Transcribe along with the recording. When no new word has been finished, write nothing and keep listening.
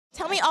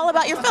Tell me all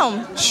about your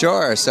film.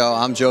 Sure. So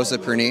I'm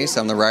Joseph Pernice.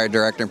 I'm the writer,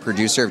 director, and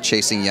producer of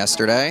Chasing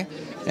Yesterday.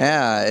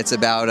 Yeah, it's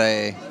about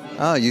a...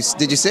 Oh,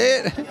 did you see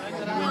it?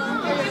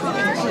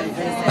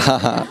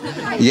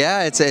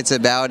 Yeah, it's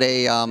about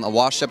a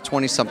washed-up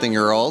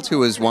 20-something-year-old who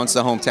was once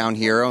the hometown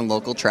hero and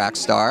local track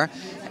star,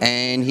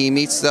 and he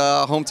meets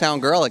the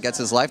hometown girl that gets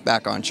his life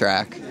back on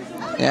track.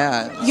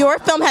 Yeah. Your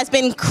film has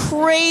been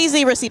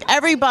crazy received.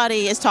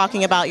 Everybody is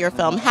talking about your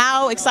film.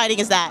 How exciting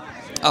is that?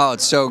 Oh,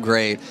 it's so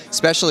great.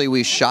 Especially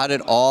we shot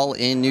it all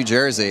in New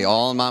Jersey,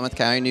 all in Monmouth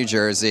County, New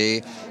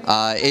Jersey.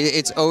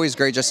 It's always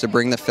great just to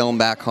bring the film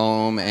back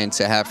home and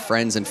to have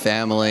friends and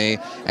family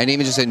and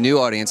even just a new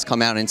audience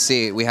come out and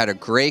see it. We had a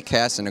great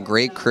cast and a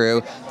great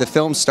crew. The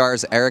film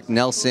stars Eric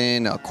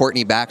Nelson,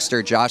 Courtney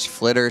Baxter, Josh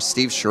Flitter,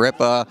 Steve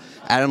Sharippa,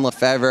 Adam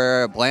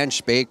Lefevre,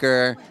 Blanche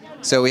Baker.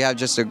 So we have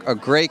just a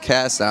great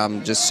cast.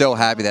 I'm just so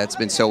happy that it's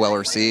been so well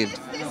received.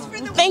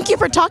 Thank you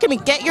for talking to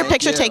me. Get your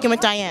picture taken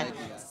with Diane.